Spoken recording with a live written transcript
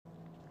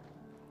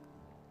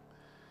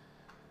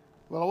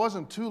Well, it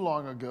wasn't too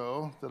long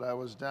ago that I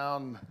was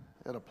down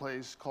at a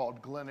place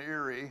called Glen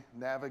Erie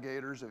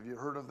Navigators. Have you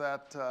heard of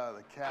that?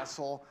 The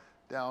castle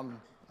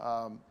down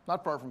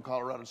not far from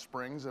Colorado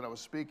Springs. And I was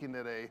speaking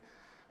at a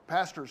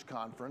pastor's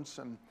conference,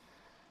 and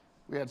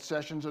we had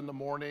sessions in the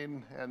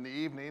morning and the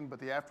evening, but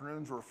the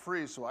afternoons were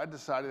free, so I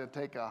decided to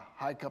take a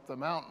hike up the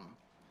mountain.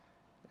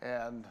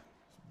 And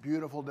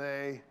beautiful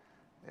day,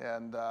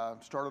 and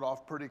started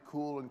off pretty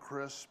cool and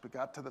crisp, but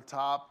got to the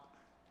top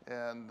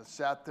and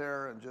sat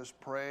there and just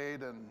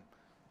prayed and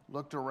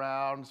looked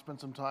around, spent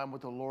some time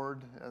with the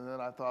Lord, and then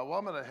I thought, well,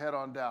 I'm going to head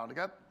on down. It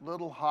got a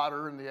little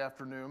hotter in the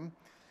afternoon,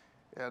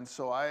 and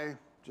so I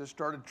just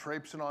started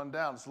traipsing on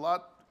down. It's a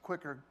lot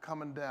quicker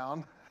coming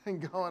down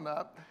and going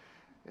up,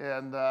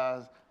 and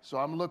so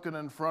I'm looking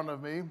in front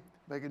of me,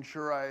 making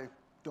sure I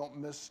don't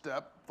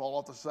misstep, fall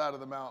off the side of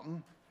the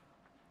mountain,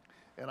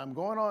 and I'm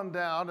going on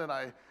down, and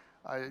I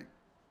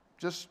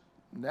just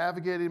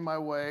navigating my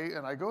way,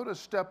 and I go to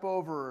step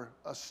over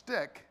a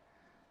stick,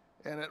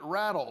 and it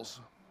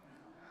rattles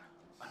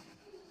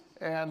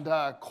and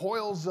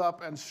coils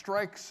up and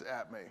strikes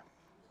at me.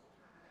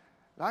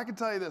 Now, I can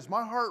tell you this,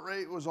 my heart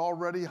rate was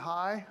already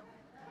high,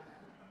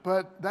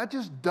 but that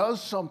just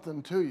does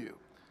something to you.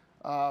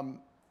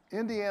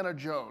 Indiana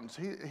Jones,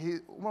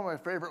 one of my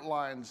favorite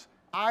lines,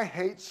 "I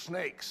hate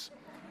snakes."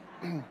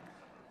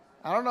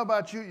 I don't know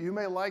about you, you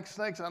may like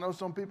snakes. I know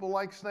some people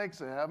like snakes,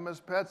 they have them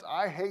as pets.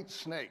 I hate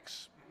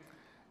snakes.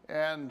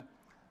 And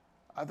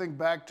I think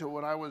back to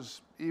when I was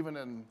even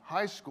in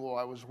high school,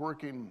 I was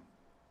working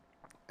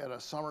at a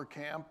summer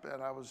camp,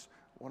 and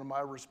one of my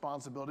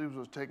responsibilities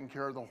was taking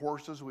care of the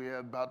horses. We had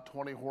about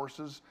 20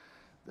 horses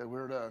that we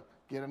were to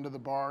get into the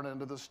barn,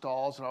 into the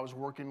stalls, and I was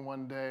working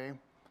one day,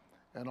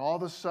 and all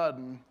of a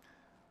sudden,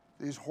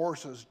 these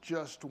horses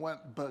just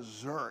went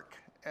berserk.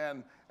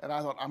 And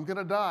I thought, I'm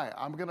gonna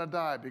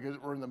die, because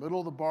we're in the middle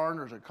of the barn,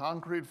 there's a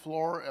concrete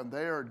floor, and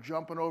they are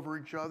jumping over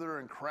each other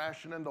and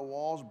crashing into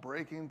walls,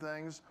 breaking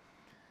things.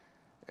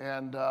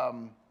 And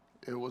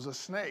it was a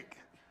snake.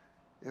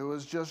 It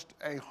was just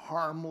a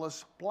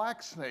harmless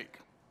black snake.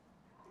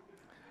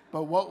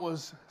 But what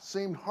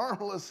seemed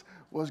harmless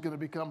was gonna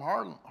become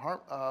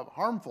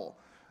harmful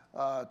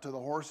to the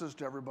horses,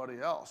 to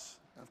everybody else.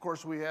 And of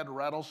course, we had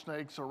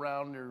rattlesnakes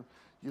around.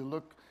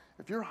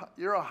 If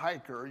you're a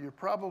hiker, you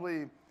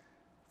probably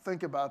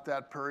think about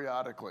that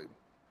periodically.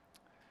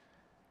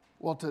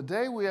 Well,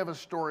 today we have a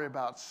story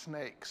about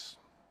snakes.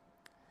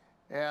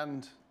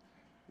 And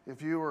if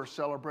you are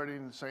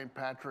celebrating St.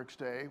 Patrick's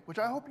Day, which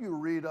I hope you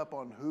read up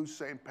on who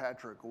St.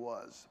 Patrick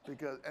was,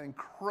 because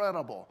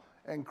incredible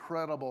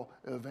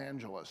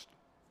evangelist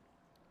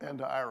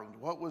into Ireland.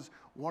 What was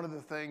one of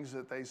the things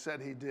that they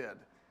said he did?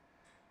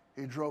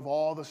 He drove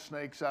all the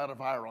snakes out of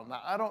Ireland.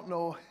 Now, I don't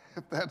know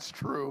if that's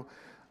true,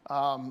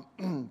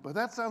 but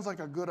that sounds like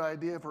a good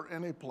idea for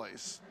any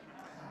place.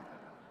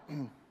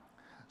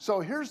 So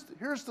here's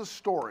the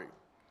story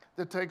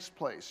that takes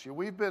place.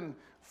 We've been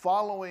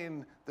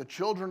following the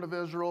children of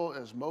Israel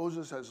as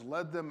Moses has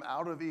led them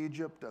out of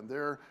Egypt, and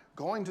they're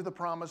going to the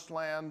promised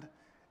land.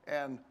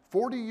 And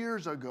 40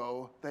 years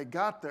ago, they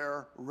got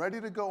there ready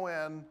to go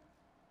in,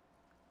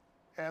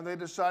 and they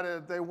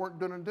decided they weren't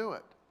going to do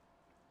it.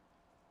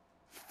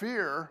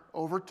 Fear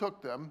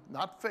overtook them,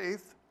 not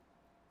faith,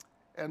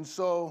 and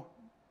so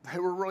they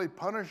were really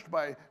punished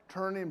by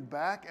turning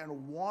back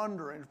and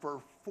wandering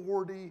for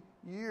 40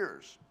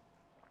 years.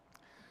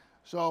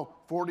 So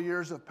 40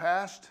 years have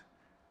passed.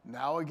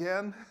 Now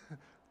again,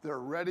 they're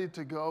ready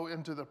to go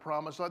into the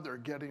promised land. They're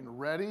getting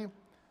ready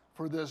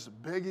for this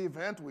big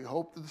event. We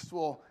hope this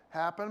will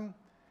happen.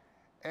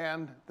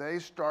 And they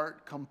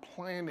start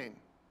complaining,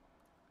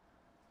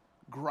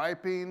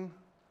 griping,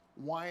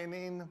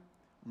 whining,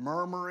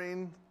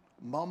 murmuring,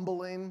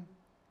 mumbling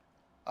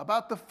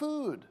about the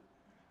food.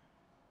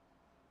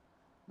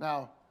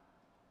 Now,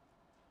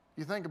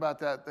 you think about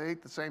that, they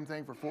ate the same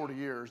thing for 40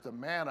 years. The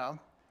manna,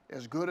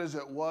 as good as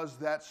it was,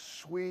 that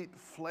sweet,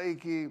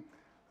 flaky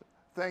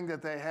thing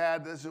that they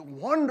had, this is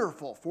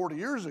wonderful 40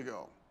 years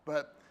ago.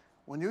 But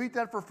when you eat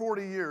that for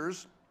 40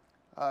 years,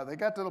 they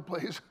got to the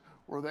place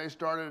where they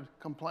started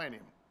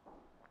complaining.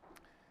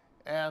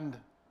 And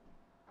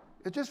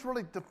it just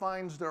really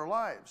defines their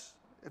lives.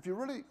 If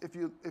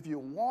you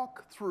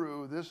walk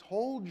through this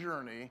whole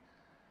journey,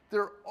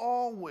 they're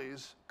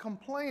always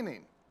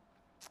complaining.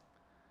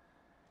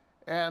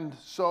 And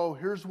so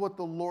here's what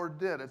the Lord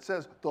did. It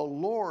says the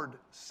Lord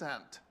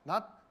sent,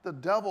 not the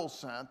devil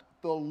sent,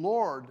 the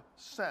Lord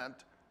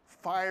sent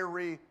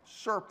fiery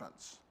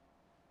serpents.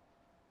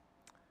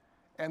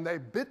 And they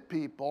bit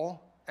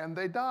people and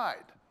they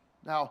died.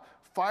 Now,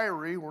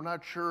 fiery, we're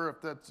not sure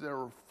if they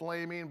were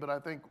flaming, but I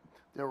think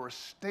they were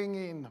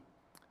stinging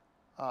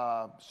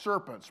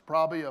serpents,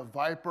 probably a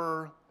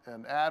viper,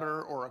 an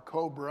adder, or a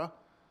cobra.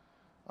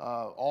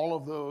 All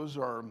of those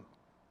are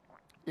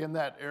in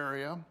that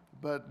area.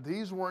 But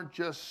these weren't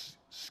just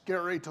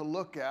scary to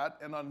look at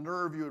and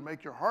unnerve you and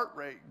make your heart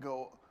rate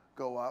go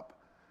up.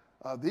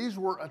 These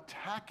were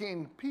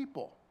attacking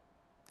people.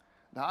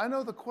 Now, I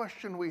know the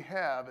question we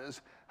have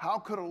is, how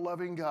could a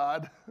loving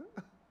God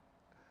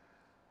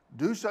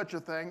do such a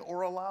thing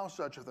or allow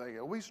such a thing.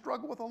 And we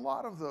struggle with a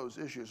lot of those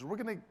issues. We're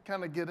going to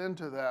kind of get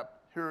into that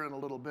here in a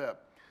little bit.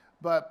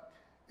 But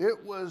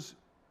it was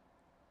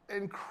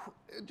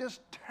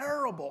just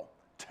terrible,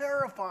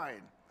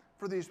 terrifying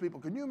for these people.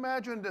 Can you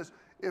imagine this,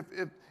 if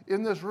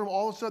in this room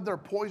all of a sudden there are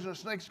poisonous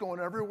snakes going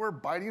everywhere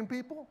biting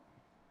people?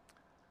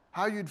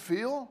 How you'd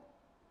feel?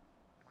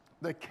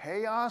 The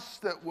chaos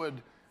that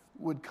would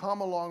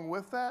come along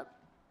with that?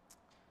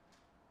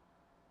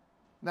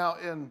 Now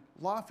in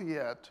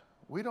Lafayette,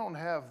 we don't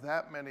have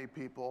that many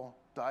people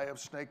die of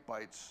snake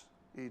bites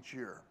each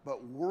year.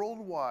 But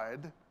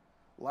worldwide,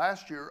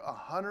 last year,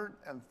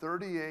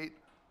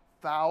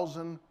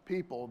 138,000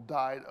 people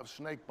died of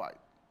snake bite.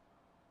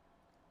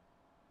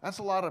 That's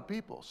a lot of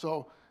people.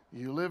 So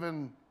you live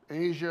in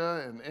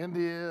Asia and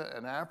India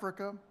and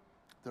Africa,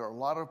 there are a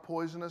lot of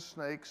poisonous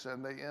snakes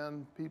and they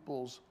end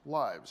people's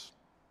lives.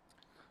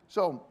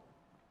 So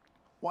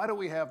why do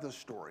we have this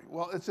story?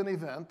 Well, it's an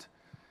event,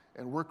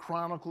 and we're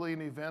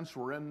chronicling events.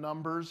 We're in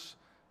Numbers.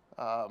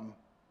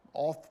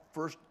 All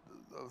first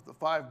of the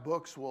 5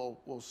 books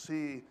we'll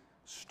see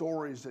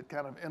stories that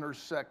kind of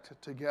intersect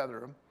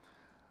together.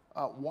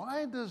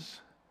 Why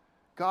does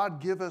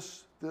God give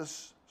us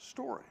this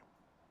story?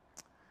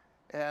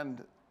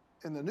 And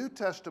in the New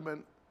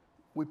Testament,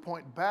 we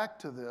point back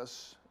to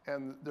this,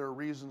 and there are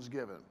reasons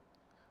given.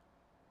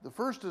 The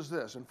first is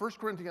this. In 1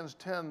 Corinthians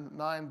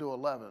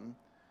 10:9-11,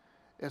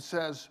 it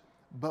says,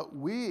 "But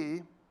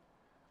we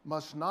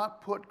must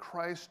not put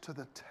Christ to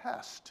the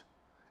test,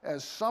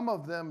 as some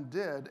of them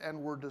did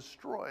and were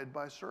destroyed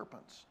by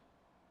serpents."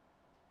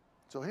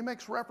 So he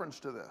makes reference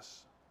to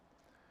this.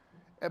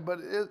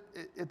 But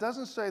it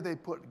doesn't say they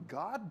put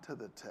God to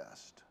the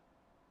test.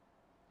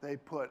 They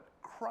put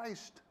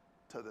Christ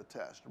to the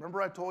test.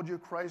 Remember I told you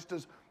Christ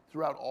is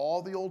throughout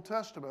all the Old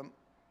Testament,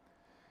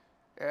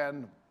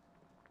 and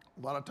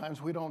a lot of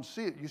times we don't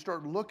see it. You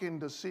start looking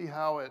to see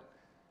how it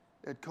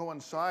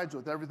coincides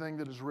with everything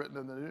that is written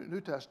in the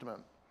New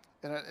Testament.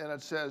 And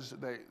it says,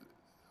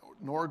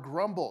 nor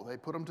grumble. They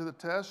put him to the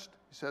test.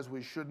 He says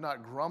we should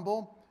not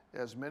grumble,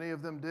 as many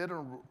of them did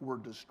and were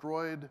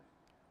destroyed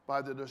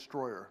by the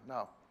destroyer.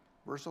 Now,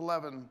 verse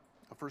 11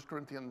 of 1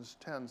 Corinthians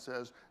 10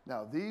 says,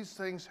 "Now these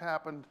things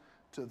happened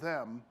to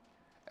them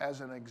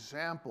as an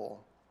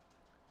example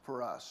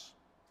for us.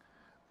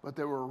 But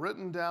they were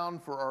written down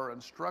for our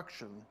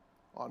instruction,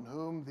 on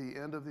whom the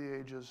end of the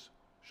ages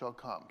shall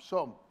come."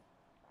 So,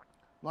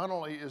 not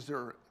only is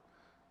there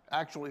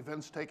actual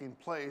events taking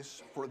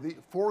place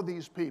for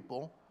these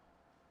people,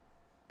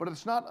 but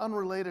it's not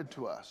unrelated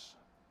to us.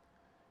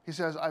 He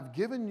says, "I've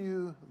given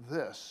you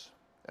this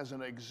as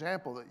an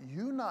example that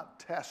you not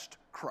test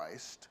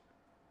Christ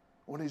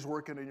when he's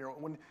working in your,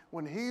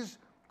 when he's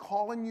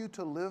calling you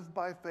to live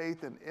by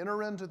faith and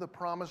enter into the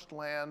promised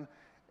land,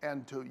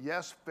 and to,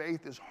 yes,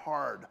 faith is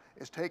hard.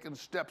 It's taking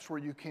steps where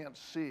you can't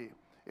see.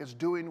 It's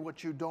doing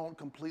what you don't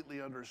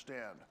completely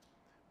understand.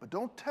 But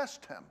don't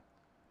test him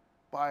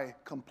by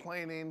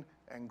complaining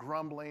and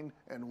grumbling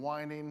and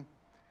whining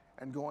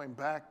and going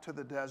back to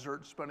the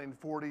desert, spending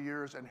 40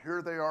 years, and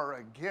here they are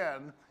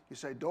again. You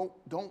say,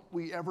 don't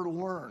we ever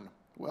learn?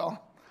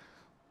 Well,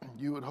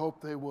 you would hope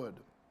they would.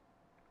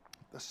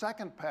 The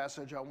second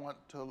passage I want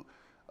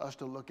us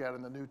to look at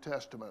in the New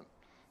Testament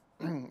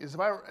is if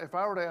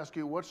I were to ask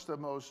you what's the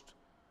most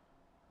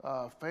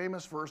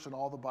famous verse in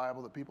all the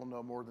Bible that people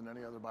know more than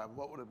any other Bible,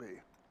 what would it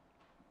be?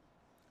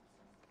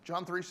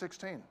 John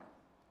 3:16.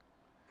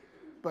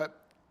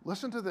 But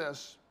listen to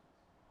this,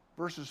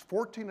 verses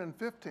 14 and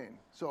 15.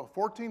 So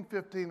 14,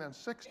 15, and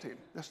 16.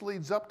 This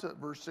leads up to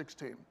verse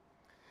 16.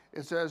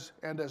 It says,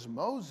 "And as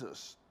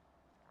Moses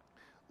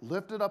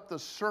lifted up the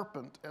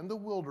serpent in the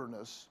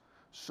wilderness,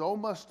 so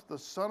must the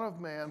Son of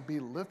Man be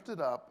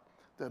lifted up,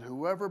 that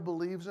whoever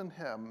believes in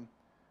him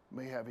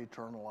may have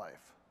eternal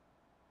life."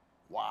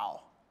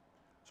 Wow.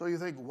 So you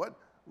think, what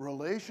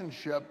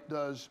relationship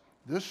does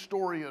this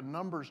story in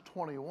Numbers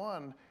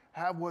 21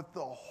 have with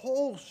the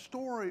whole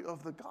story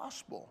of the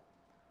gospel?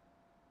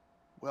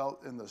 Well,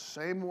 in the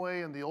same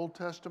way in the Old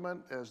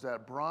Testament as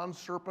that bronze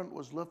serpent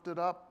was lifted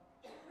up,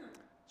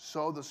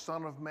 so the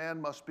Son of Man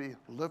must be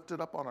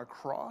lifted up on a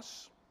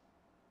cross,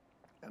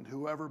 and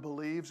whoever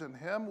believes in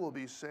him will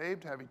be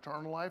saved, have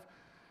eternal life.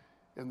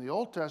 In the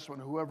Old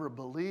Testament, whoever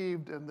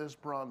believed in this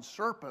bronze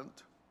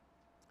serpent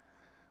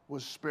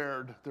was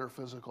spared their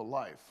physical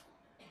life.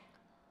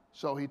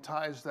 So he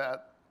ties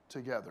that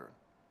together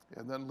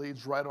and then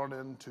leads right on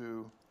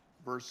into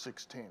verse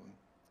 16.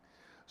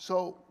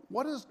 So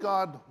what does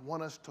God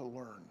want us to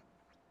learn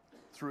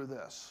through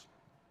this?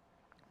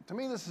 To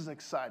me, this is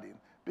exciting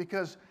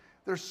because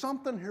there's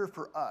something here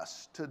for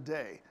us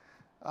today.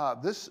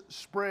 This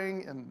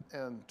spring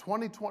in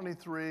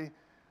 2023,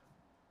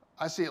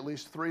 I see at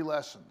least 3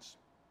 lessons.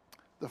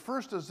 The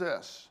first is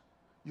this: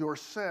 your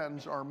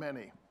sins are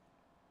many.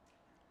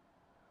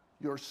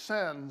 Your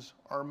sins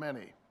are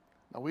many.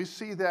 Now, we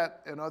see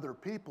that in other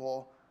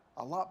people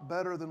a lot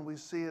better than we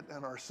see it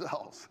in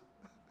ourselves.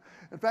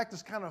 In fact,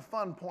 it's kind of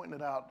fun pointing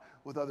it out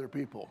with other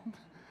people.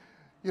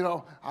 You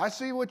know, I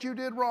see what you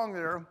did wrong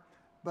there,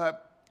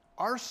 but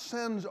Our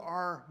sins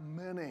are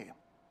many.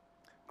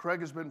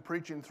 Craig has been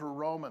preaching through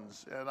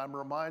Romans, and I'm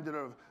reminded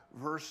of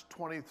verse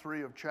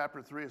 23 of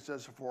chapter 3. It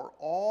says, for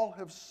all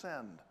have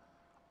sinned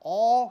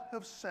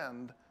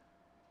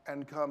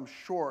and come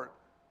short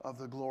of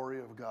the glory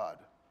of God.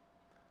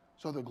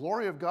 So the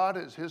glory of God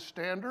is his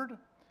standard,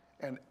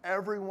 and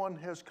everyone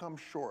has come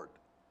short.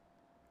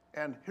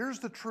 And here's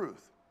the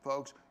truth,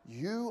 folks.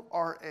 You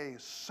are a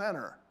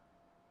sinner.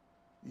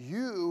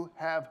 You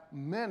have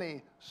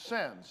many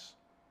sins,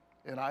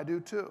 and I do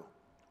too.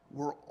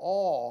 We're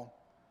all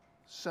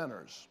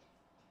sinners.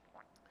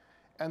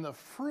 And the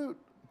fruit,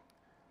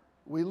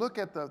 we look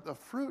at the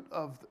fruit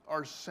of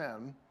our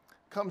sin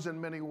comes in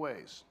many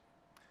ways.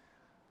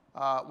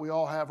 We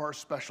all have our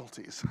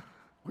specialties.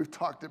 We've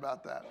talked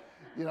about that.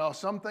 You know,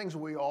 some things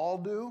we all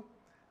do,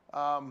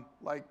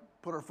 like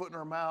put our foot in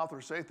our mouth or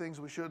say things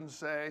we shouldn't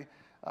say.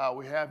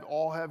 We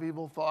all have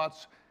evil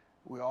thoughts.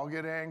 We all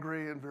get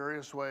angry in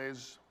various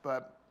ways,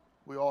 but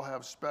we all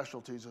have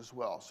specialties as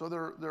well. So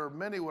there are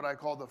many what I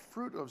call the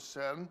fruit of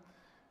sin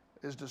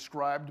is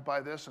described by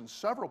this in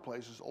several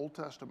places, Old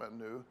Testament and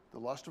New: the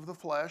lust of the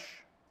flesh,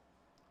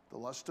 the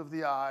lust of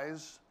the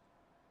eyes,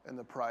 and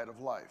the pride of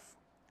life.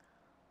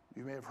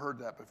 You may have heard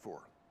that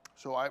before.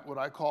 So what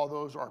I call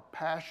those are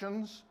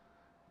passions,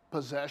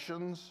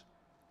 possessions,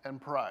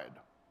 and pride.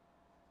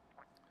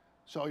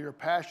 So your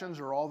passions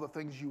are all the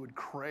things you would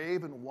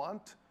crave and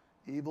want,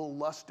 evil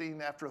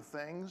lusting after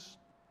things.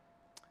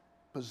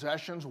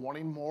 Possessions,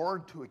 wanting more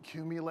to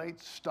accumulate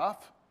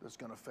stuff that's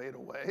going to fade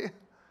away.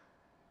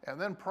 And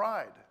then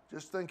pride,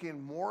 just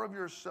thinking more of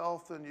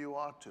yourself than you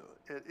ought to.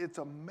 It's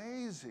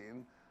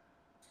amazing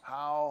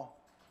how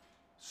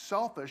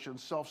selfish and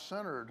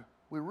self-centered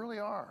we really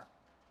are.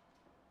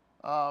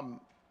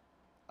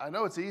 I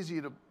know it's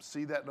easy to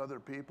see that in other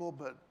people,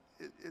 but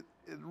it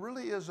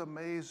really is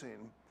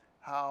amazing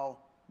how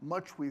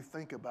much we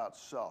think about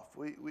self.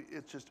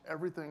 It's just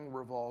everything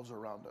revolves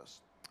around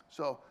us.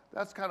 So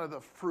that's kind of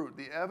the fruit.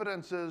 The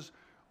evidences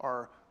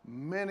are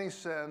many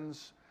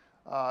sins.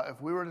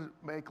 If we were to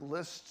make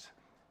lists,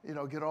 you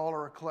know, get all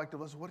our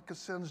collective lists, what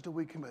sins do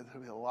we commit?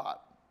 There'd be a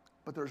lot,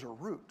 but there's a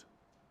root.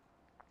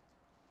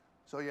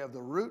 So you have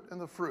the root and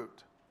the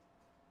fruit.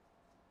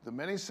 The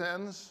many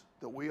sins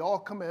that we all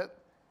commit,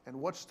 and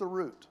what's the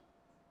root?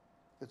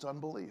 It's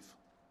unbelief.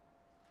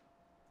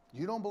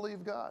 You don't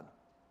believe God.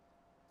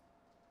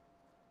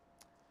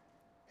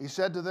 He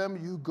said to them,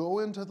 you go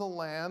into the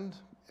land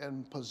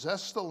and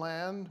possess the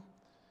land,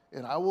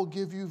 and I will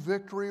give you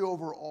victory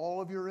over all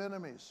of your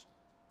enemies.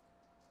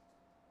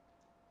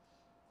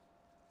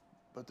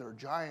 But they're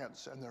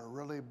giants, and they're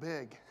really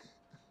big.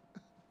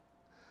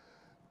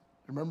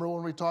 Remember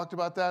when we talked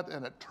about that?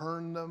 And it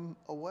turned them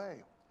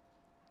away.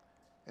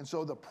 And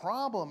so the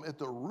problem at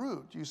the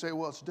root, you say,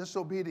 well, it's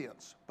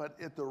disobedience. But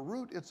at the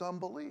root, it's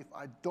unbelief.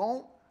 I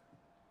don't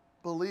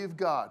believe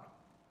God.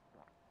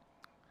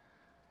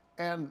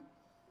 And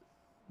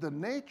the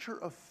nature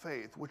of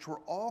faith, which we're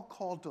all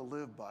called to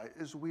live by,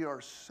 is we are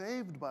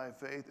saved by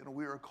faith, and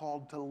we are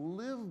called to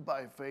live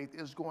by faith,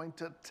 is going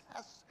to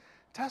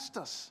test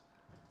us.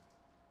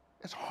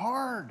 It's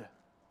hard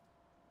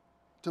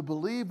to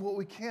believe what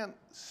we can't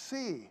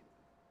see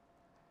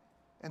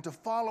and to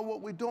follow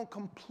what we don't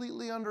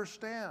completely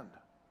understand.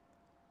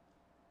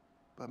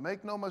 But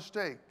make no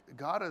mistake,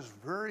 God is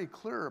very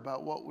clear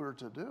about what we're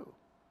to do.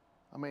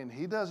 I mean,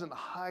 he doesn't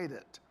hide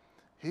it.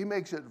 He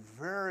makes it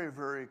very,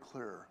 very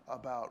clear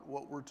about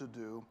what we're to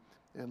do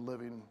in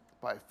living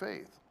by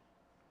faith.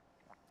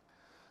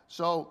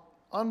 So,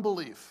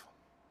 unbelief.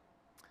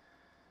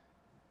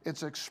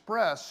 It's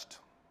expressed,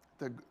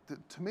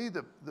 to me,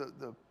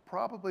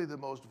 probably the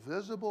most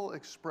visible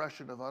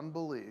expression of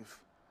unbelief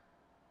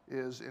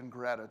is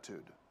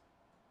ingratitude.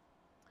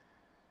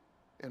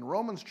 In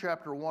Romans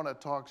chapter 1,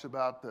 it talks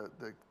about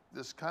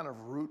this kind of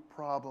root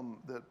problem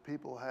that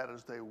people had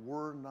as they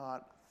were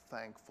not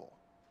thankful.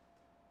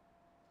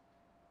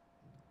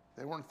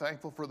 They weren't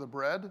thankful for the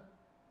bread.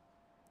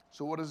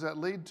 So what does that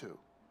lead to?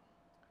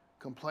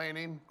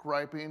 Complaining,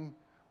 griping,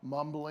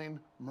 mumbling,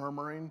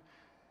 murmuring.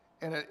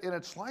 And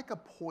it's like a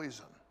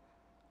poison.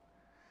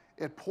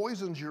 It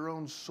poisons your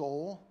own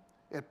soul.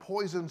 It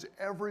poisons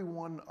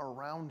everyone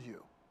around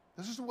you.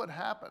 This is what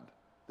happened.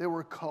 They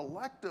were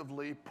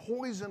collectively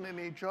poisoning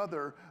each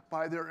other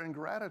by their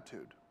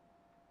ingratitude.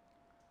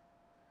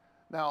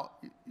 Now,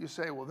 you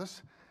say, well,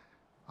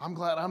 I'm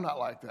glad I'm not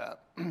like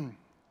that.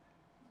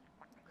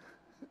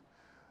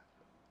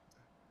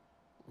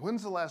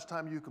 When's the last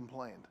time you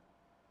complained?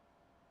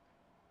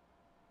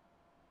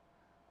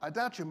 I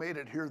doubt you made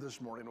it here this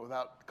morning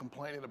without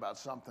complaining about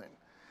something.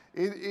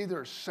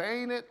 Either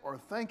saying it or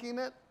thinking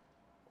it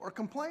or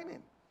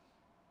complaining.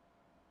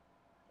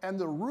 And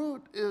the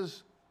root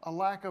is a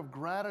lack of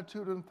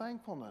gratitude and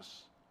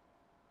thankfulness.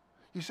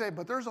 You say,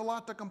 but there's a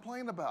lot to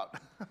complain about.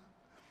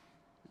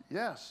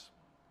 Yes,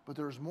 but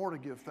there's more to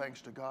give thanks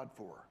to God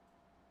for.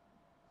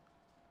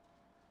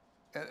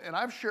 And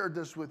I've shared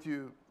this with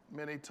you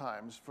many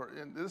times,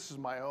 and this is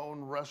my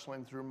own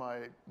wrestling through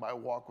my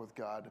walk with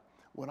God.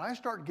 When I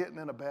start getting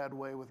in a bad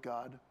way with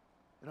God,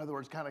 In other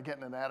words, kind of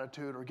getting an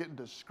attitude or getting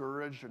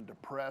discouraged and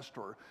depressed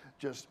or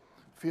just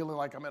feeling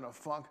like I'm in a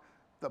funk,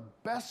 the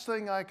best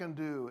thing I can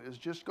do is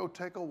just go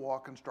take a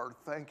walk and start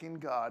thanking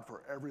God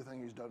for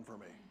everything he's done for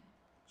me.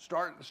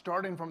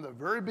 Starting from the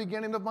very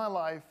beginning of my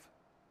life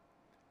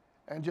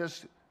and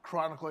just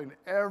chronicling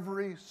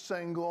every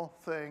single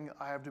thing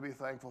I have to be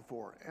thankful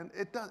for. And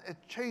it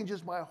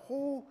changes my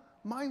whole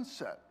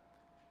mindset.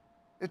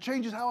 It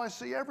changes how I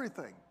see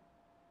everything.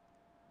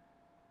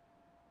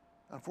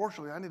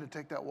 Unfortunately, I need to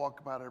take that walk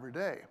about every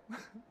day.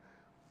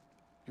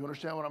 You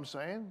understand what I'm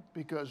saying?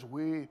 Because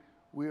we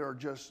are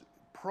just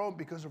prone,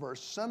 because of our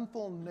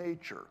sinful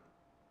nature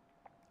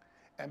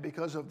and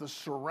because of the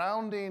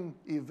surrounding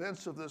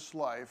events of this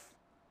life,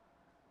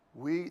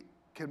 we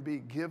can be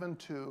given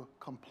to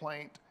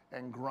complaint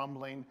and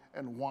grumbling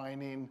and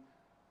whining.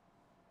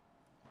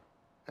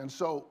 And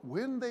so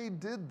when they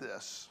did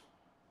this,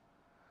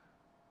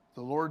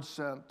 the Lord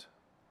sent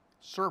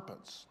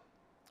serpents.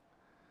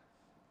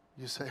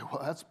 You say,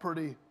 well, that's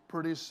pretty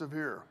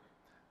severe.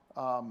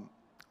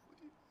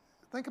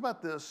 Think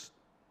about this,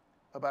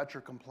 about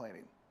your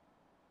complaining.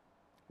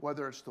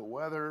 Whether it's the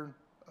weather,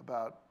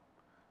 about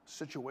a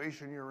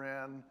situation you're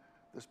in,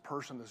 this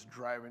person that's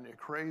driving you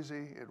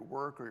crazy at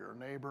work or your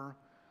neighbor,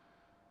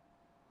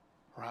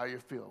 or how you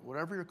feel,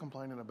 whatever you're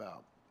complaining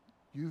about.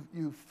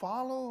 You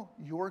follow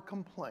your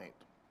complaint,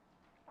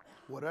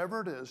 whatever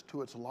it is,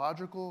 to its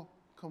logical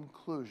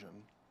conclusion,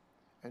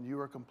 and you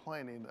are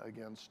complaining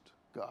against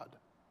God.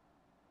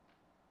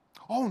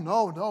 Oh,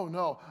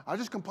 no. I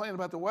just complained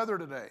about the weather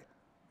today.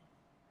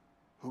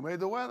 Who made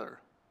the weather?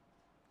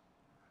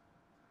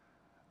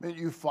 I mean,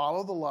 you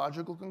follow the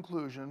logical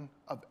conclusion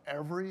of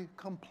every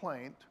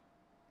complaint,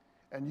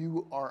 and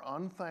you are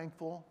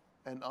unthankful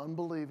and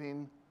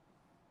unbelieving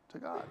to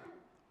God.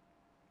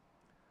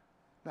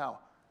 Now,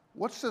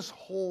 what's this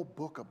whole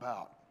book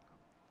about?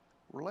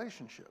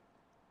 Relationship.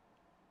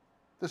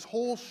 This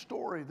whole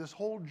story, this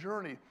whole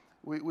journey,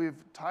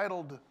 we've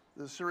titled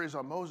the series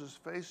on Moses,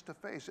 Face to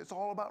Face. It's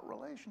all about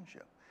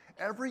relationship.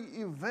 Every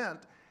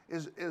event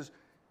is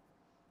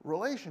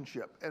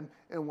relationship.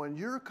 And when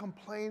you're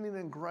complaining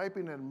and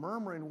griping and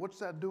murmuring, what's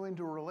that doing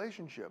to a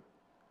relationship?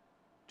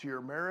 To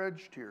your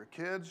marriage, to your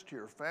kids, to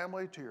your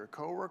family, to your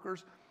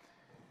coworkers?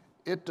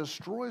 It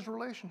destroys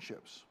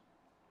relationships.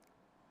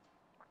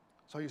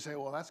 So you say,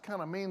 well, that's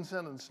kind of mean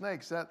sending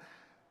snakes. That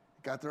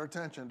got their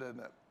attention,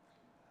 didn't it?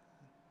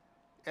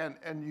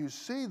 And you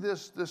see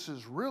this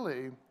is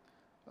really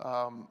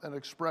an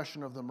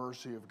expression of the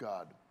mercy of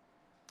God,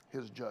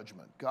 his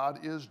judgment. God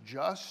is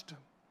just.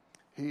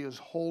 He is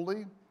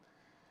holy.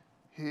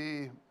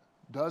 He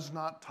does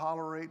not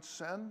tolerate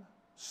sin.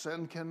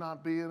 Sin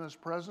cannot be in his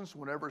presence.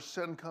 Whenever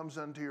sin comes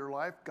into your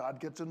life, God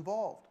gets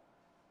involved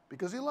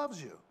because he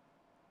loves you.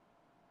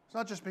 It's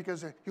not just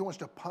because he wants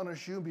to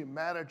punish you, be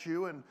mad at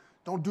you, and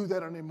don't do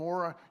that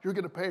anymore. You're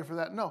going to pay for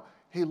that. No,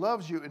 he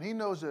loves you, and he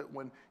knows that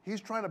when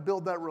he's trying to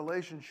build that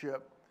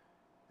relationship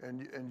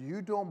and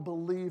you don't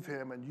believe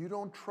him and you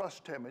don't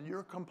trust him and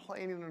you're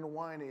complaining and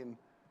whining,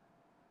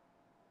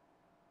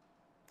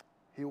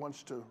 he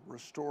wants to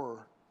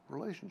restore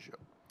relationship.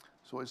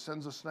 So he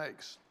sends the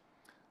snakes.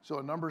 So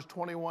in Numbers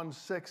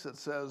 21:6 it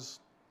says,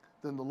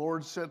 then the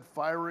Lord sent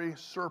fiery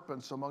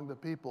serpents among the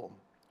people,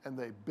 and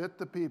they bit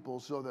the people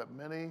so that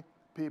many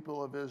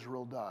people of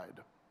Israel died.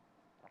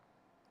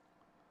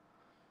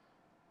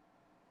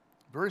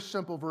 Very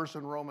simple verse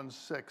in Romans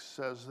 6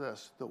 says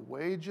this, the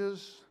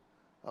wages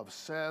of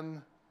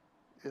sin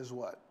is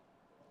what?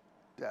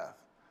 Death.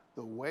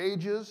 The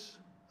wages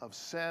of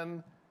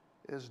sin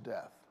is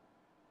death.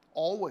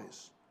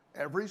 Always.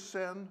 Every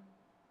sin,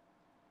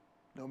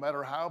 no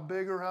matter how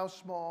big or how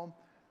small,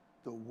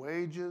 the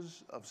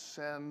wages of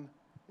sin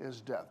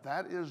is death.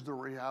 That is the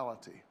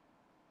reality.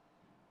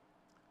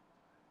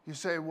 You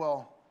say,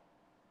 well,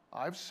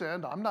 I've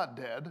sinned. I'm not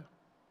dead.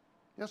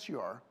 Yes, you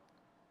are.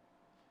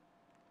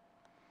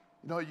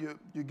 You know,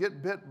 you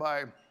get bit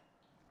by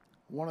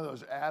one of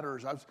those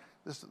adders.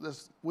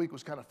 This week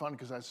was kind of fun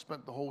because I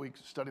spent the whole week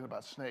studying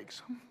about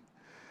snakes.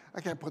 I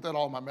can't put that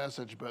all in my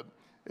message, but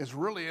it's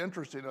really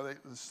interesting. You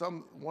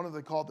know, one of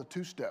them called the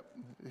two-step.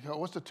 You know,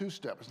 what's the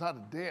two-step? It's not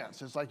a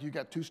dance. It's like you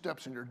got two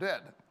steps and you're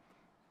dead.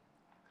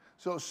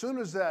 So as soon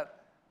as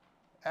that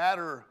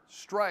adder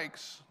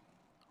strikes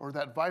or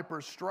that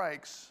viper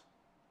strikes,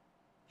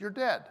 you're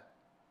dead.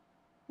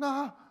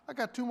 No, I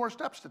got 2 more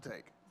steps to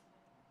take.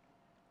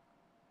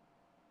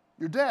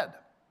 You're dead.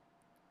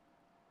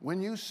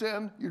 When you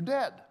sin, you're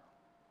dead.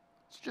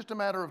 It's just a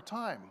matter of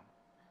time.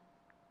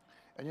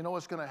 And you know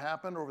what's going to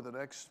happen over the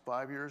next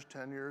 5 years,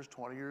 10 years,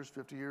 20 years,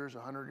 50 years,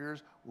 100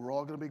 years? We're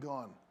all going to be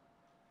gone.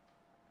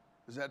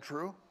 Is that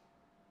true?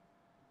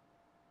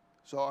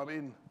 So, I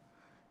mean, you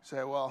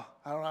say, well,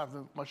 I don't have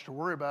much to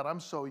worry about.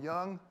 I'm so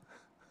young.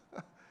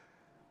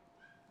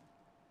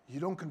 You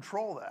don't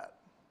control that.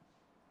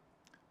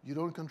 You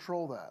don't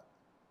control that.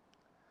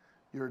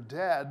 You're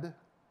dead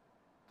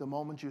the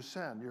moment you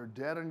sin. You're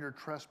dead in your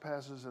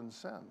trespasses and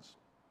sins.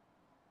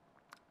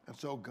 And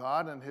so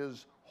God in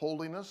his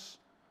holiness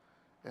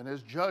and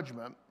his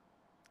judgment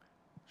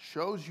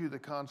shows you the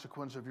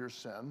consequence of your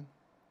sin,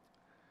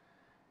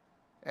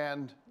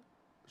 and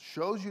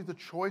shows you the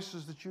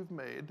choices that you've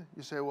made.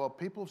 You say, well,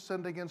 people have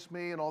sinned against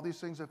me and all these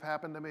things have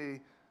happened to me.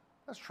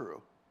 That's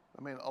true.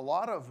 I mean, a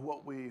lot of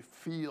what we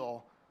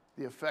feel,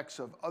 the effects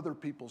of other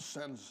people's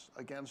sins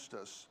against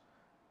us,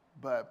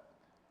 but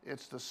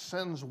it's the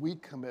sins we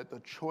commit, the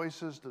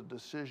choices, the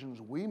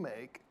decisions we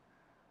make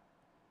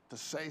to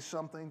say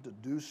something, to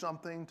do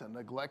something, to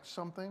neglect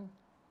something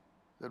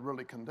that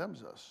really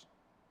condemns us.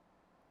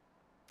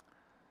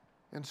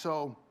 And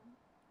so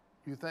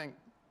you think,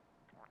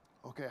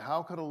 okay,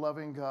 how could a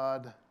loving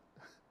God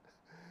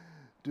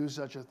do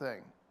such a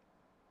thing?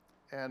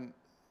 And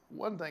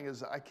one thing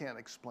is I can't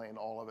explain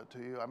all of it to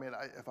you. I mean,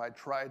 if I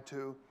tried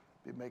to,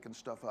 I'd be making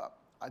stuff up.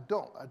 I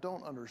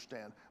don't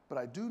understand. But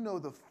I do know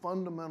the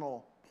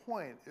fundamental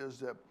point is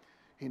that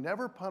he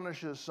never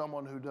punishes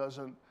someone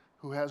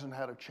who hasn't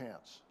had a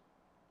chance.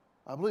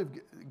 I believe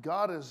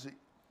God is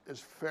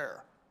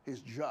fair.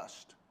 He's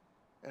just,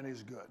 and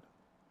he's good.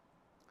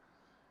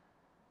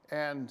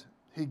 And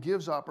he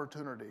gives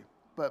opportunity.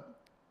 But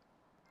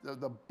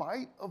the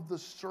bite of the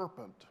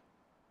serpent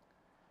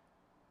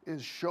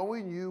is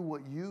showing you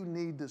what you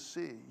need to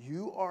see.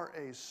 You are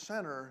a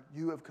sinner.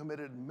 You have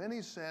committed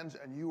many sins,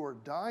 and you are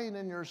dying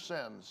in your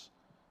sins.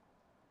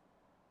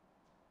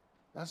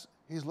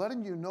 He's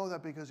letting you know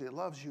that because he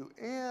loves you,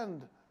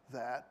 and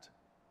that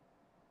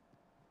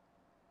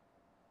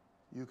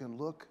you can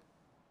look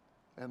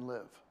and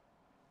live.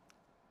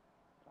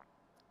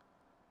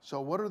 So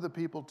what are the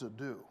people to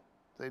do?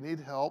 They need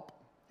help.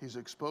 He's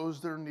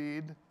exposed their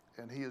need,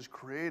 and he has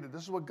created.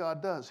 This is what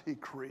God does. He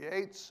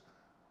creates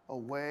a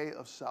way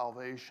of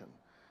salvation.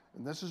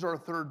 And this is our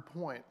third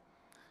point.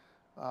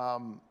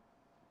 Your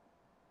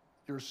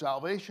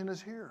salvation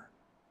is here.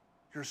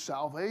 Your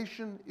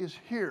salvation is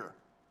here.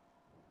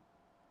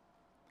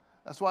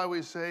 That's why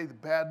we say the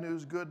bad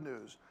news, good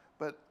news.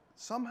 But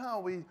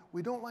somehow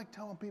we don't like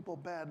telling people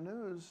bad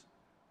news.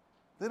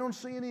 They don't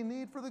see any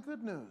need for the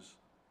good news.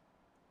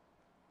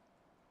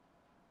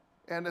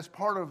 And as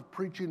part of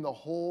preaching the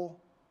whole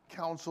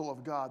counsel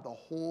of God, the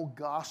whole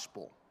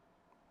gospel,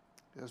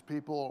 as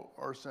people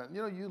are sent,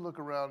 you look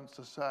around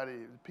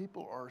society,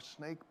 people are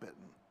snake bitten,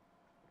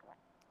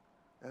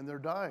 and they're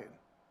dying.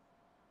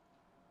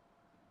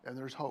 And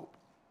there's hope,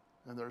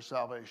 and there's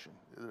salvation.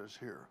 It is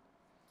here.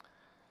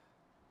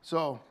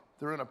 So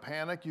they're in a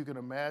panic. You can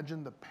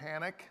imagine the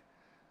panic.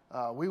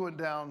 We went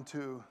down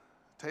to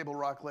Table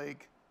Rock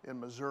Lake in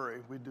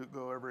Missouri. We do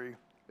go every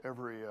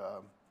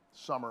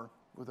summer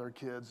with our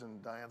kids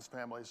and Diane's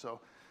family.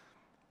 So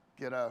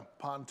get a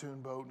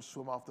pontoon boat and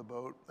swim off the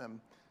boat. And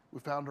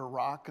we found a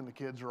rock, and the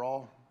kids are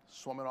all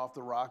swimming off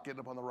the rock, getting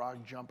up on the rock,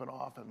 jumping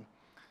off.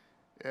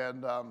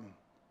 And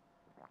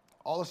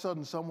all of a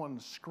sudden, someone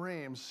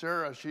screams.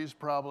 Sarah, she's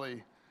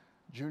probably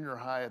junior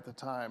high at the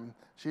time.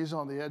 She's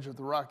on the edge of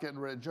the rock getting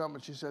ready to jump,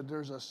 and she said,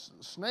 there's a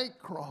snake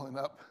crawling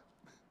up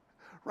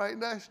right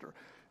next to her.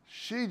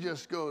 She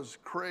just goes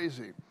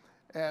crazy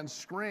and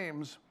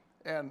screams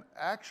and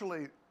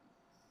actually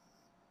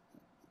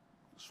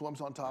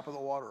swims on top of the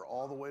water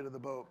all the way to the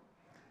boat.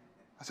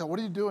 I said, what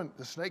are you doing?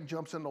 The snake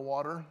jumps in the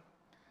water.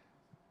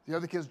 The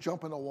other kids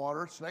jump in the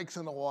water. Snake's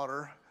in the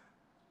water.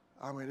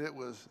 I mean, it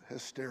was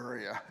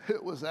hysteria.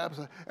 It was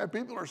absolute. And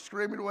people are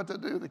screaming what to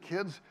do. The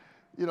kids,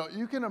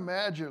 you can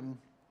imagine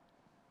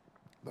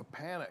the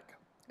panic.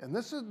 And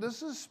this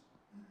is,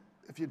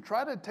 if you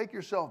try to take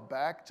yourself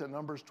back to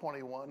Numbers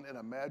 21 and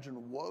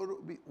imagine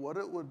what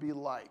it would be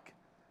like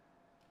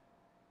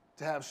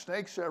to have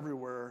snakes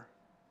everywhere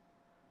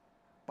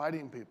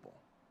biting people.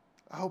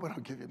 I hope I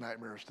don't give you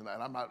nightmares tonight.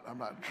 I'm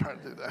not trying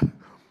to do that.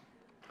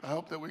 I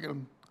hope that we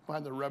can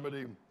find the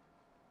remedy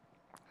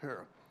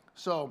here.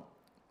 So,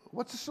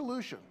 what's the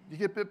solution? You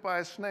get bit by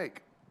a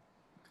snake.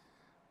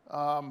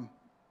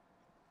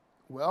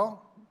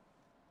 Well,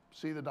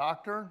 see the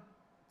doctor,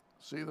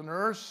 see the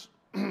nurse,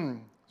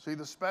 see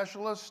the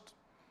specialist.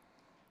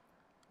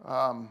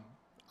 I'm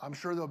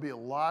sure there'll be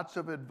lots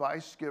of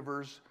advice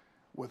givers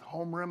with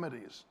home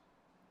remedies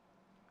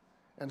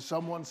and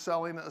someone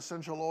selling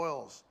essential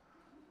oils.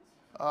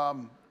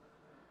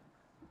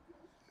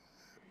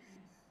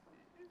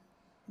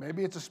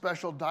 Maybe it's a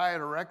special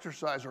diet or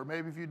exercise, or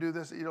maybe if you do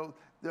this,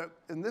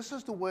 and this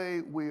is the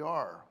way we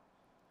are.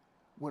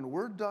 When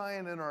we're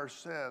dying in our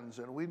sins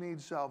and we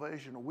need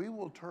salvation, we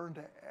will turn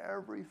to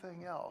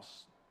everything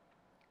else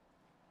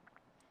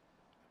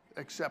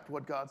except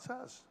what God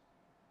says,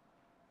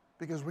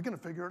 because we're going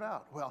to figure it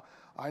out. Well,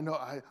 I know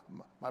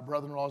my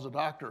brother-in-law is a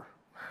doctor.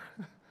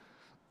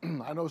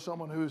 I know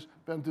someone who's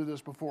been through this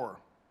before.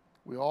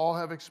 We all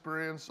have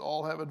experience,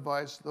 all have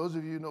advice. Those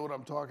of you know what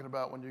I'm talking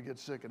about when you get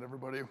sick and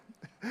everybody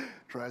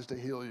tries to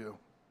heal you.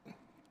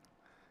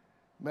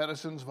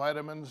 Medicines,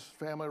 vitamins,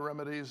 family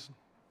remedies.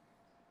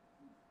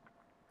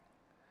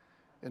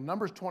 In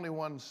Numbers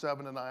 21,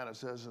 7-9, it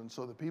says, and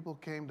so the people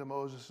came to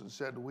Moses and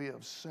said, we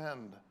have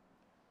sinned,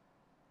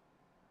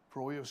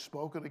 for we have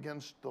spoken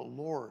against the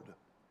Lord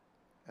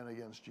and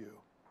against you.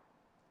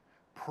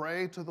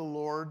 Pray to the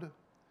Lord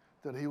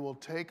that he will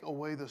take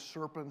away the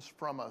serpents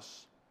from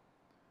us,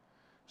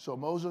 So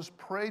Moses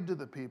prayed to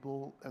the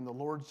people, and the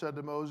Lord said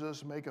to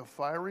Moses, make a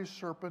fiery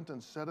serpent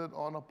and set it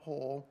on a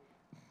pole,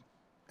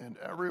 and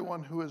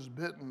everyone who is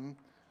bitten,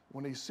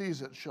 when he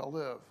sees it, shall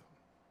live.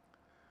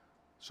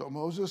 So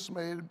Moses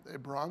made a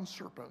bronze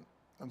serpent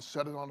and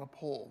set it on a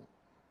pole.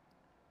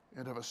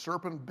 And if a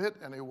serpent bit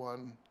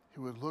anyone, he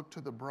would look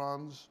to the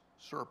bronze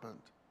serpent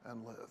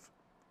and live.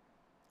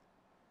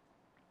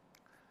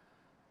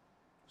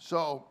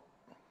 So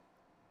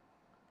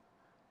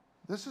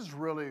this is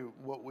really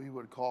what we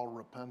would call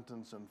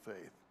repentance and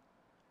faith.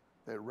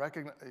 They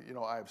recognize,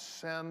 I've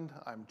sinned,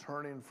 I'm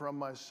turning from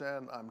my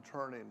sin, I'm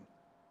turning.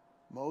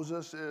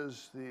 Moses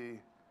is the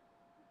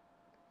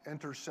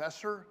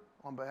intercessor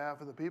on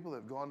behalf of the people.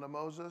 They've gone to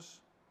Moses.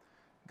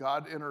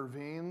 God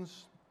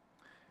intervenes,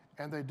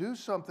 and they do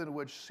something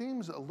which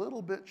seems a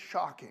little bit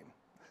shocking.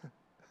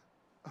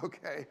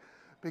 Okay?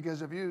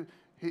 Because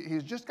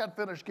he's just got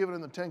finished giving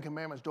them the 10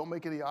 Commandments, don't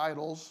make any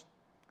idols.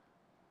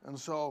 And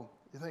so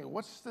you think,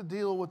 what's the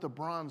deal with the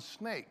bronze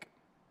snake?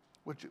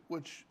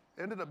 Which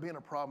ended up being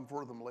a problem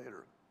for them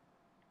later.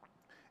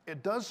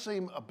 It does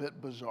seem a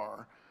bit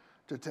bizarre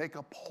to take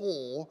a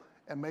pole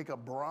and make a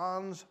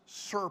bronze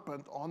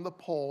serpent on the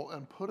pole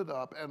and put it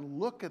up and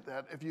look at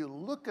that. If you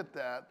look at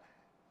that,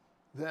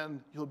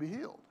 then you'll be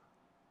healed.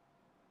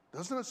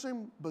 Doesn't it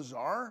seem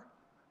bizarre?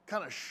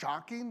 Kind of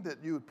shocking that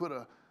you would put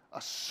a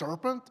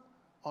serpent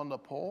on the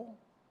pole?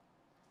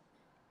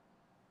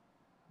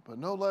 But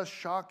no less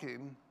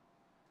shocking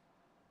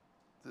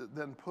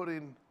than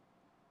putting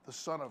the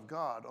Son of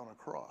God on a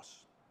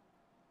cross,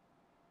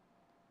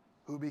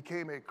 who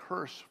became a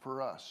curse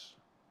for us.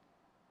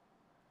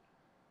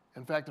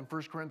 In fact, in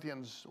 1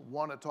 Corinthians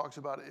 1, it talks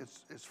about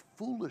it's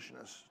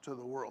foolishness to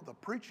the world. The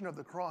preaching of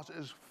the cross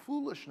is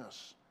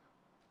foolishness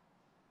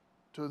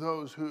to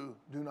those who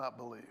do not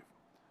believe.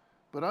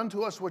 But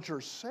unto us which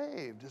are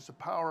saved is the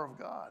power of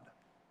God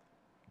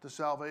to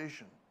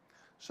salvation.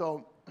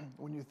 So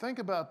when you think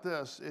about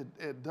this,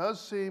 it does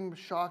seem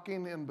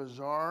shocking and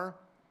bizarre.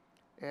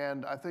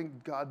 And I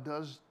think God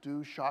does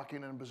do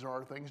shocking and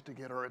bizarre things to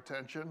get our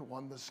attention.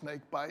 One, the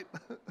snake bite.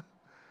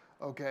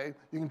 Okay,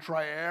 you can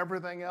try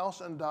everything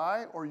else and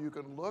die, or you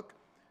can look.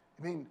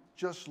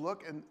 Just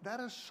look, and that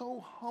is so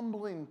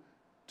humbling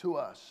to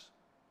us.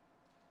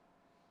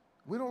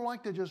 We don't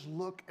like to just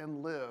look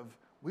and live.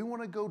 We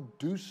want to go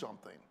do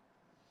something.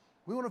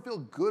 We want to feel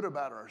good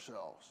about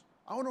ourselves.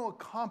 I want to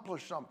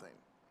accomplish something.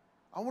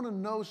 I want to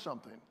know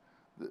something.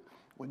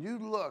 When you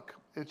look,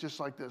 it's just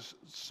like this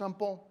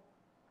simple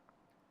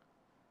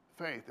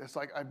faith. It's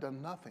like, I've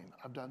done nothing.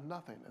 I've done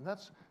nothing. And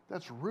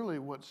that's really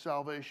what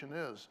salvation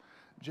is.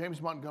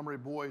 James Montgomery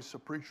Boyce, a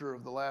preacher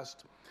of the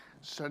last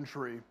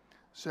century,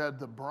 said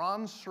the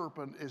bronze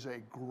serpent is a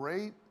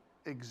great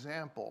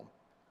example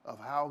of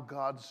how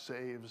God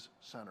saves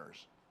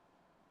sinners.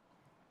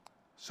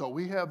 So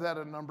we have that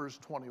in Numbers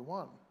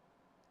 21.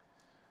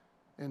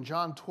 In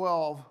John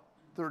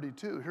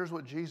 12:32, here's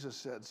what Jesus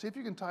said. See if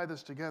you can tie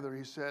this together.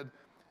 He said,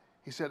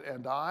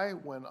 and I,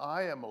 when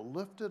I am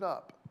lifted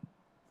up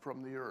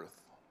from the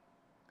earth,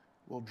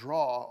 will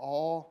draw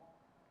all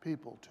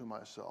people to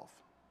myself.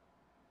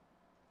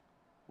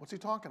 What's he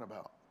talking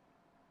about?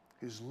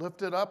 He's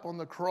lifted up on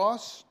the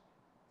cross.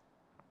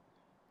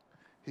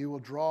 He will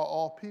draw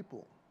all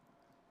people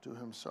to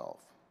himself.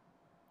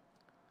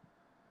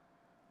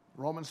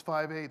 Romans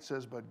 5:8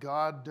 says, but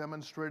God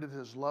demonstrated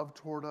his love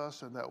toward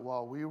us, and that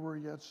while we were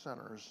yet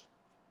sinners,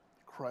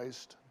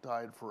 Christ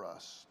died for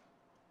us.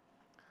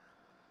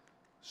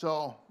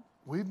 So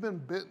we've been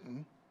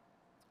bitten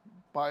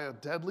by a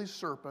deadly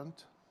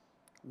serpent.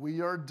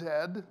 We are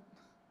dead.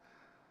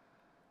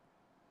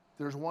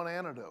 There's one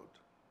antidote.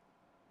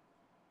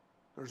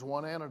 There's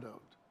one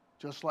antidote.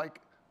 Just like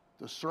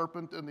the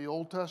serpent in the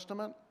Old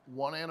Testament,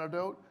 one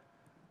antidote.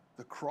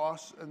 The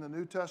cross in the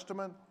New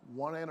Testament,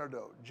 one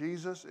antidote.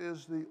 Jesus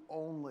is the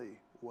only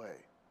way.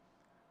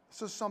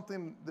 This is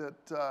something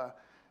that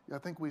I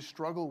think we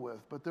struggle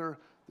with, but there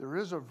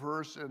is a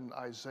verse in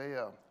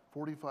Isaiah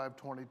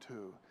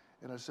 45:22,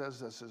 and it says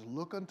this,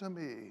 look unto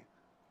me,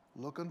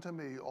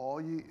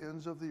 all ye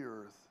ends of the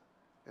earth,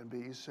 and be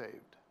ye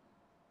saved.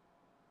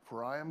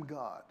 For I am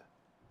God,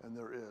 and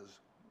there is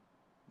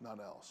none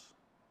else.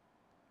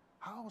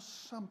 How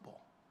simple.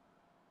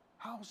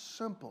 How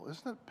simple.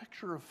 Isn't that a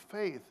picture of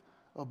faith,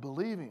 of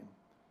believing?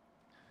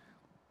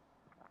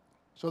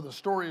 So the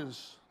story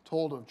is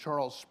told of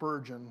Charles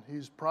Spurgeon.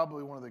 He's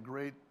probably one of the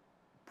great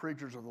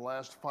preachers of the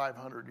last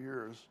 500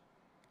 years.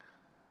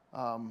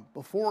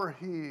 Before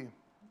he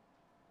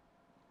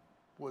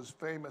was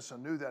famous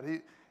and knew that, he,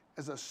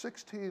 as a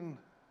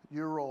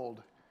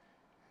 16-year-old,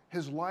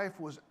 his life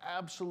was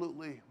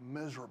absolutely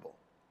miserable.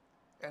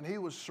 And he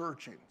was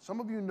searching. Some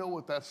of you know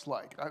what that's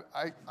like.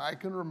 I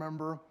can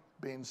remember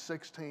being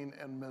 16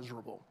 and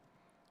miserable.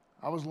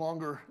 It was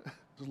longer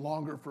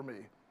for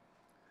me.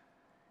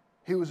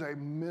 He was a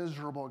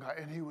miserable guy,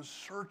 and he was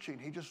searching.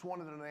 He just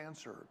wanted an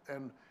answer.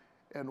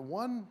 And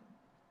one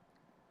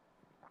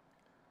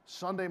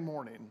Sunday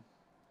morning,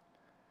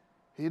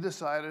 he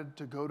decided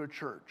to go to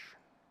church.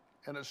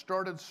 And it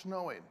started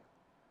snowing.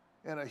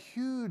 And a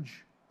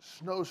huge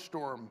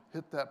snowstorm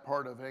hit that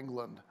part of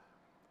England.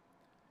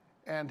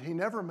 And he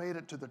never made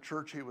it to the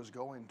church he was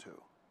going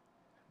to.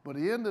 But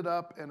he ended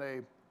up in a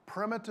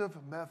primitive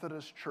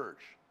Methodist church.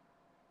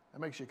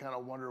 That makes you kind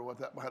of wonder what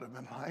that might have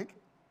been like.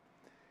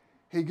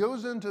 He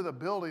goes into the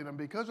building, and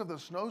because of the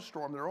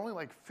snowstorm, there are only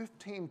like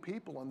 15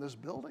 people in this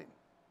building.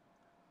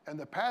 And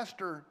the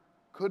pastor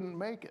couldn't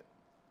make it.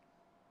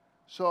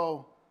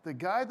 So the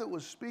guy that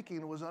was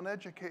speaking was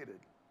uneducated.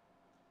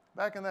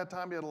 Back in that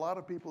time, you had a lot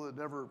of people that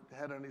never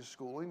had any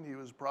schooling. He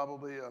was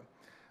probably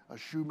a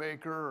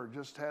shoemaker or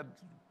just had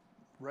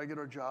a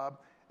regular job.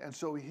 And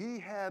so he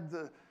had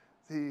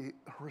the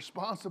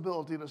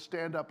responsibility to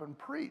stand up and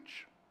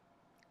preach.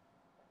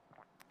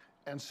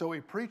 And so he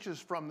preaches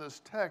from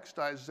this text,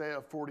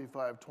 Isaiah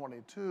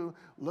 45:22,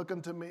 "Look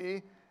unto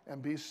me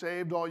and be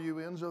saved, all you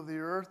ends of the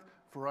earth,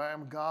 for I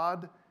am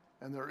God,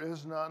 and there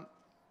is none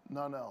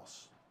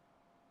else."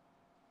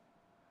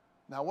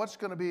 Now,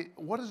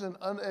 what is an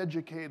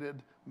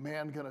uneducated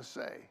man going to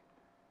say?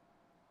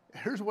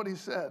 Here's what he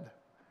said.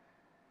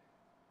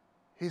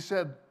 He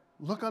said,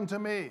 "Look unto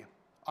me,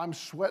 I'm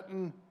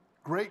sweating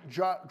great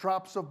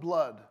drops of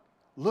blood.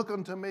 Look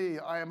unto me,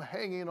 I am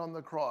hanging on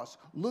the cross.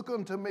 Look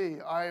unto me,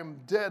 I am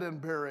dead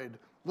and buried.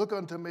 Look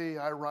unto me,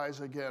 I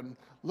rise again.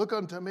 Look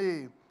unto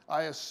me,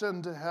 I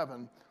ascend to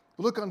heaven.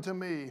 Look unto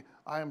me,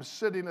 I am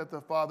sitting at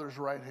the Father's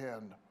right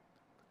hand.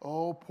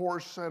 Oh, poor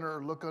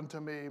sinner, look unto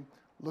me,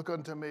 look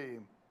unto me."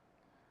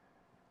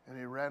 And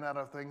he ran out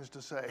of things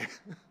to say.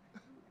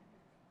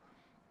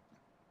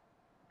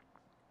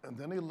 And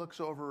then he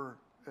looks over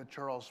at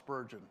Charles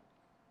Spurgeon.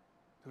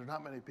 There's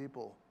not many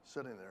people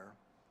sitting there,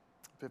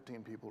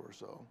 15 people or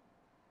so.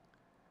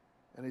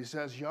 And he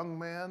says, "Young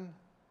man,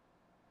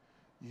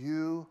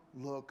 you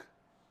look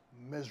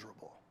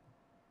miserable."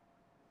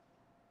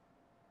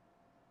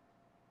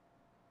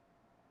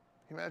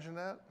 Can you imagine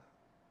that?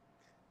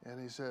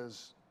 And he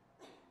says,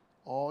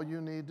 "All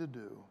you need to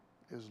do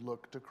is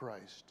look to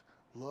Christ.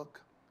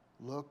 Look,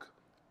 look,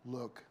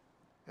 look,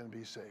 and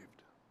be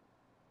saved."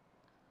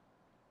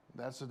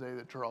 That's the day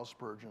that Charles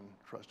Spurgeon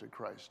trusted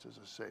Christ as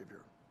a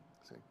Savior.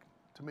 I think,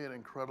 to me, an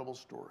incredible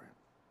story.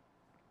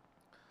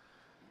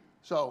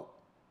 So,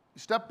 you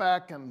step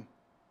back in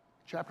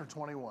chapter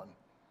 21.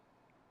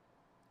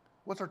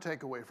 What's our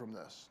takeaway from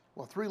this?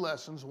 Well, 3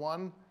 lessons.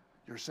 1,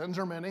 your sins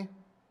are many.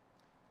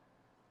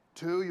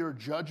 2, your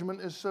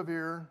judgment is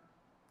severe.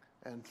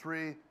 And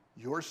 3,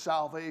 your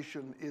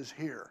salvation is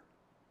here.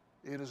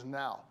 It is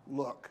now.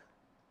 Look.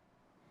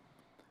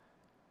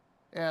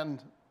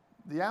 And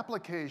the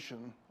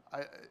application,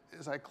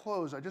 as I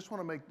close, I just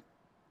want to make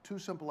 2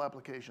 simple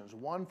applications.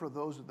 1 for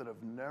those that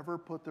have never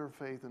put their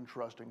faith and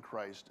trust in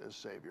Christ as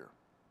Savior.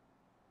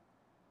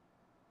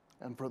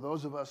 And for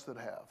those of us that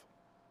have.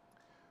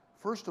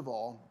 First of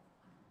all,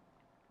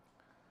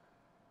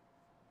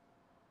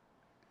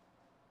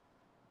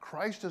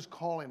 Christ is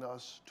calling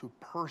us to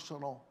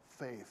personal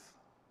faith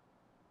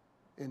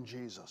in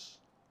Jesus.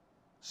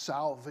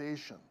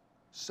 Salvation,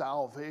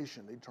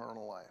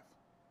 eternal life.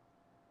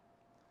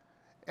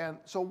 And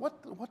so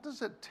what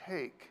does it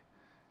take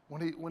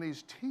when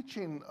he's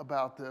teaching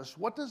about this?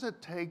 What does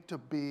it take to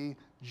be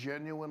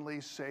genuinely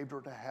saved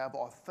or to have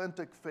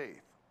authentic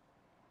faith?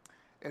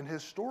 And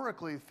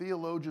historically,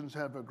 theologians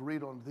have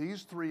agreed on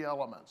these 3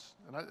 elements.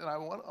 And I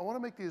want to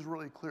make these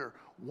really clear.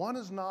 1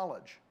 is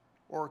knowledge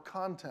or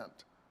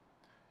content.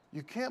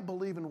 You can't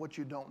believe in what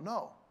you don't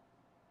know.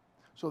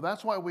 So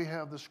that's why we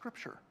have the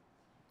Scripture.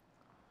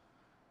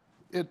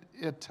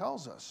 It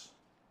tells us,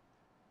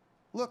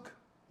 look.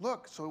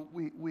 So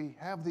we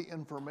have the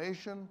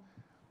information,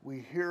 we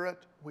hear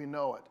it, we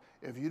know it.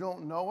 If you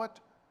don't know it,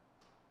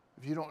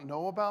 if you don't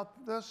know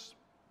about this,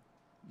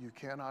 you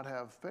cannot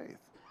have faith.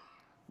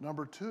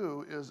 Number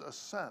 2 is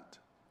assent.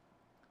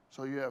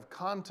 So you have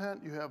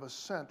content, you have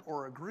assent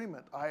or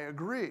agreement. I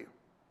agree.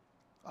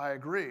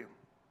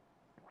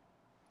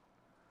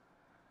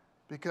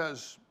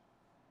 Because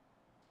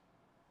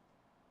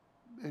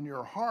in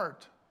your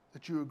heart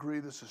that you agree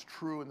this is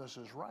true and this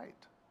is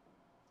right.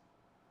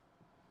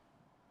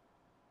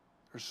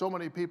 There's so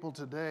many people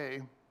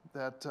today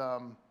that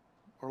are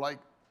like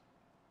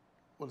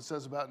what it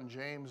says about in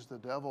James, the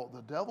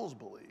devils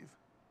believe.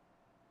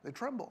 They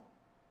tremble.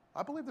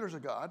 I believe there's a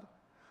God.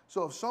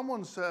 So if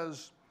someone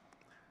says,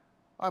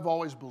 "I've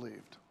always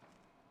believed.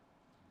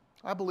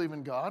 I believe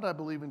in God. I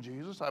believe in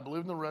Jesus. I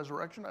believe in the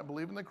resurrection. I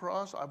believe in the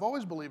cross. I've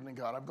always believed in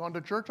God. I've gone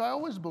to church. I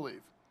always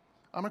believe.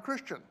 I'm a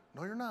Christian."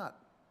 No, you're not.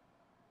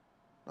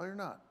 No, you're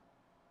not.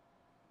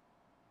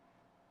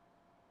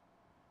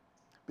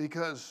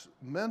 Because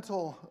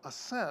mental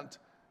assent,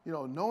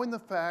 knowing the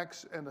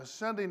facts and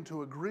assenting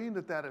to agreeing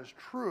that that is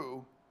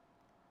true,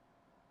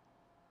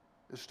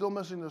 is still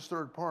missing this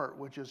 3rd part,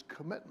 which is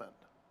commitment.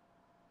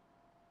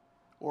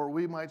 Or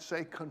we might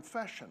say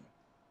confession.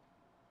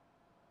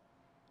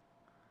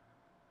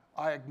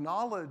 I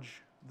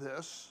acknowledge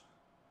this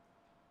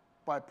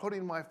by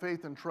putting my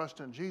faith and trust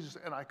in Jesus,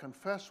 and I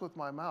confess with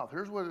my mouth.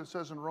 Here's what it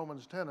says in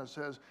Romans 10. It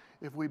says,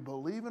 if we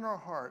believe in our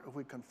heart, if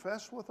we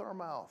confess with our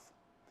mouth,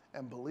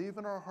 and believe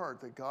in our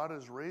heart that God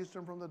has raised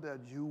him from the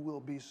dead, you will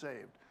be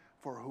saved.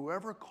 For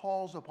whoever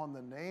calls upon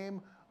the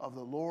name of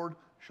the Lord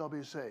shall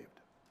be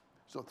saved.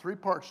 So 3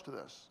 parts to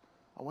this.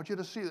 I want you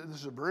to see that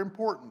this is very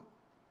important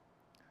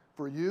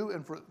for you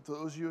and for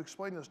those you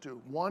explain this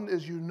to. 1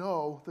 is you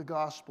know the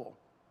gospel.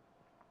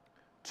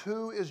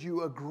 2 is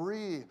you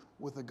agree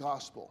with the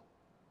gospel.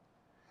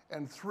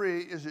 And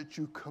 3 is that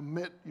you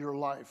commit your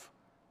life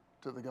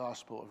to the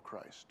gospel of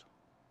Christ.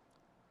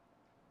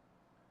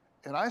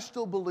 And I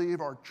still believe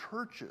our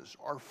churches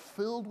are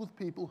filled with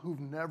people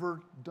who've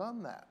never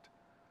done that.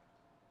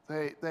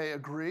 They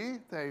agree,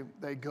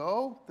 they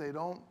go, they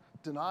don't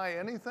deny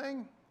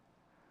anything,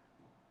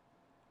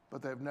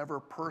 but they've never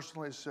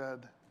personally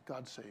said,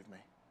 God save me.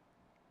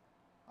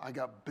 I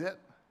got bit,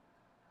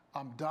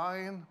 I'm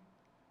dying,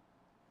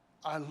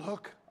 I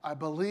look, I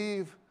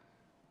believe,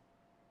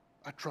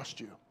 I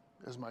trust you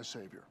as my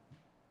Savior.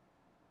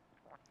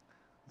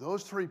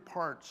 Those 3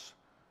 parts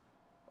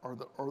or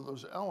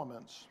those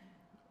elements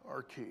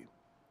are key.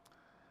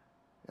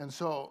 And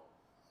so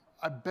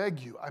I beg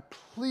you, I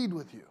plead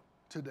with you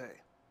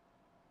today.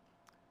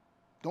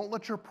 Don't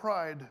let your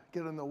pride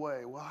get in the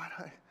way. Well,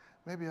 I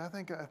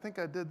think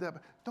I did that.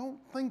 But don't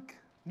think,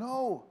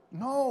 no.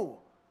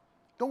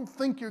 Don't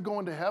think you're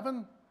going to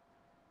heaven.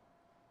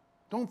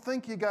 Don't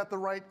think you got the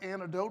right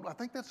antidote. I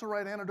think that's the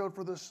right antidote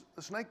for the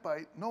snake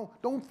bite. No,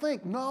 don't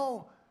think.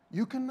 No,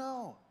 you can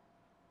know.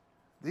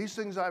 These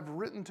things I've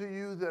written to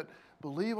you that believe